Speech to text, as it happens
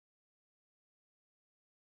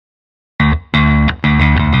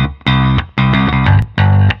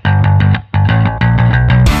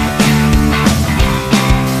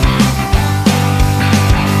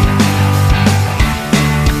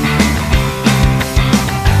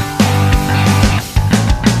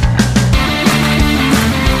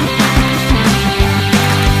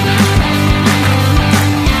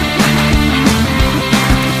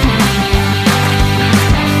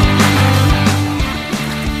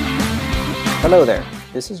Hello there,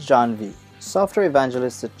 this is John V, Software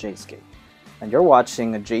Evangelist at JSCAPE, and you're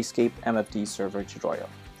watching a JSCAPE MFT Server tutorial.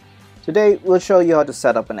 Today, we'll show you how to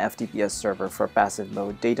set up an FTPS server for passive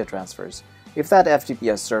mode data transfers if that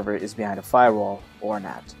FTPS server is behind a firewall or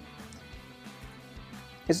NAT.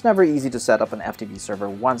 It's never easy to set up an FTP server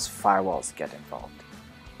once firewalls get involved,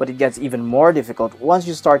 but it gets even more difficult once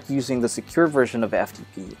you start using the secure version of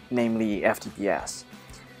FTP, namely FTPS.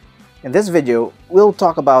 In this video, we'll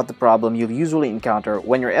talk about the problem you'll usually encounter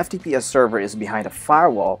when your FTPS server is behind a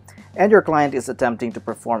firewall and your client is attempting to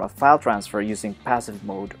perform a file transfer using passive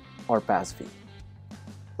mode or PASV.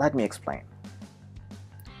 Let me explain.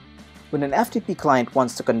 When an FTP client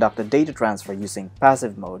wants to conduct a data transfer using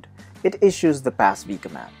passive mode, it issues the PASV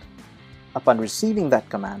command. Upon receiving that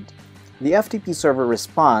command, the FTP server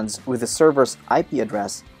responds with the server's IP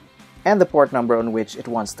address and the port number on which it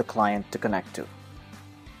wants the client to connect to.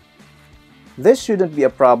 This shouldn't be a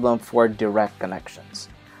problem for direct connections,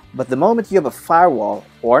 but the moment you have a firewall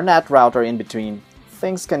or NAT router in between,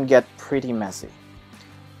 things can get pretty messy.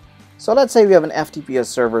 So let's say we have an FTPS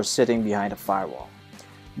server sitting behind a firewall.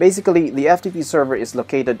 Basically, the FTP server is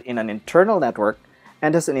located in an internal network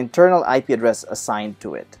and has an internal IP address assigned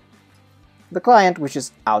to it. The client, which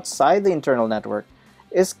is outside the internal network,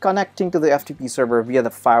 is connecting to the FTP server via the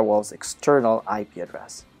firewall's external IP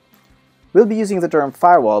address. We'll be using the term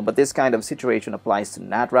firewall, but this kind of situation applies to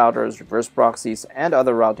NAT routers, reverse proxies, and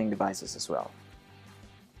other routing devices as well.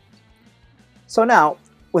 So now,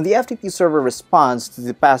 when the FTP server responds to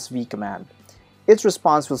the PASV command, its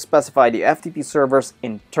response will specify the FTP server's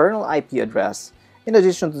internal IP address in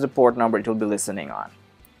addition to the port number it will be listening on.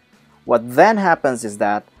 What then happens is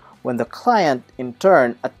that when the client in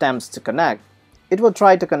turn attempts to connect, it will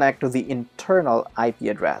try to connect to the internal IP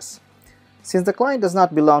address. Since the client does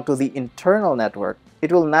not belong to the internal network,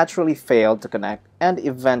 it will naturally fail to connect and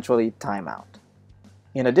eventually time out.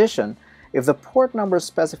 In addition, if the port number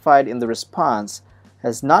specified in the response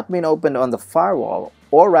has not been opened on the firewall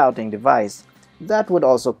or routing device, that would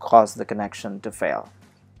also cause the connection to fail.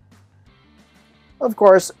 Of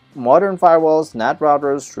course, modern firewalls, NAT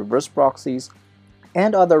routers, reverse proxies,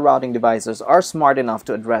 and other routing devices are smart enough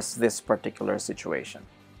to address this particular situation.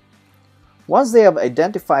 Once they have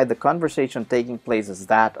identified the conversation taking place as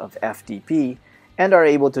that of FTP and are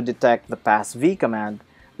able to detect the PASV command,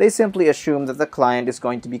 they simply assume that the client is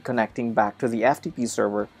going to be connecting back to the FTP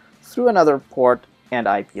server through another port and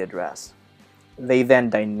IP address. They then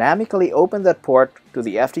dynamically open that port to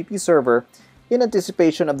the FTP server in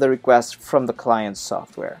anticipation of the request from the client's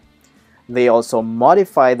software. They also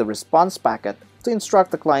modify the response packet to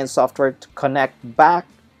instruct the client software to connect back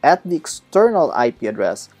at the external IP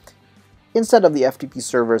address instead of the FTP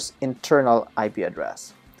server's internal IP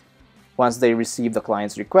address. Once they receive the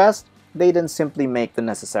client's request, they then simply make the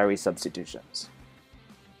necessary substitutions.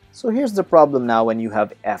 So here's the problem now when you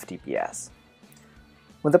have FTPS.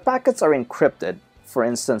 When the packets are encrypted, for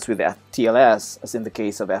instance with TLS, as in the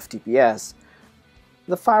case of FTPS,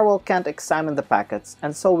 the firewall can't examine the packets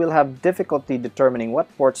and so will have difficulty determining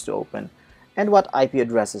what ports to open and what IP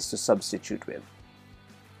addresses to substitute with.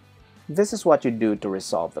 This is what you do to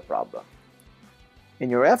resolve the problem. In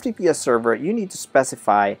your FTPS server, you need to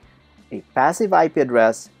specify a passive IP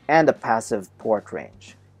address and a passive port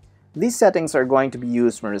range. These settings are going to be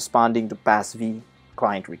used when responding to PASV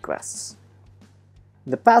client requests.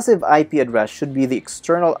 The passive IP address should be the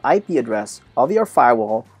external IP address of your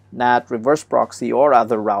firewall, NAT, reverse proxy, or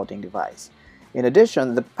other routing device. In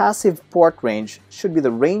addition, the passive port range should be the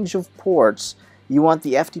range of ports you want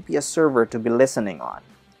the FTPS server to be listening on.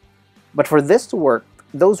 But for this to work,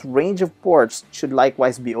 those range of ports should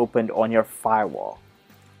likewise be opened on your firewall.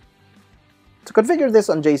 To configure this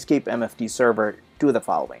on JSCAPE MFT Server, do the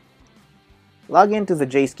following. Log into the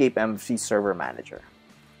JSCAPE MFT Server Manager.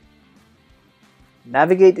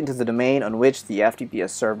 Navigate into the domain on which the FTPS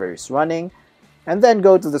server is running, and then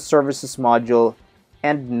go to the Services module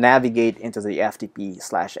and navigate into the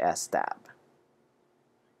FTP/S tab.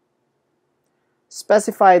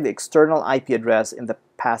 Specify the external IP address in the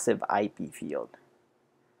passive IP field.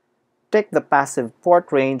 Tick the passive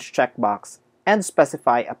port range checkbox and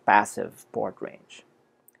specify a passive port range.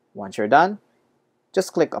 Once you're done,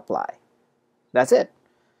 just click Apply. That's it.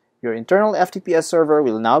 Your internal FTPS server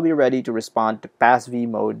will now be ready to respond to PASV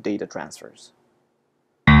mode data transfers.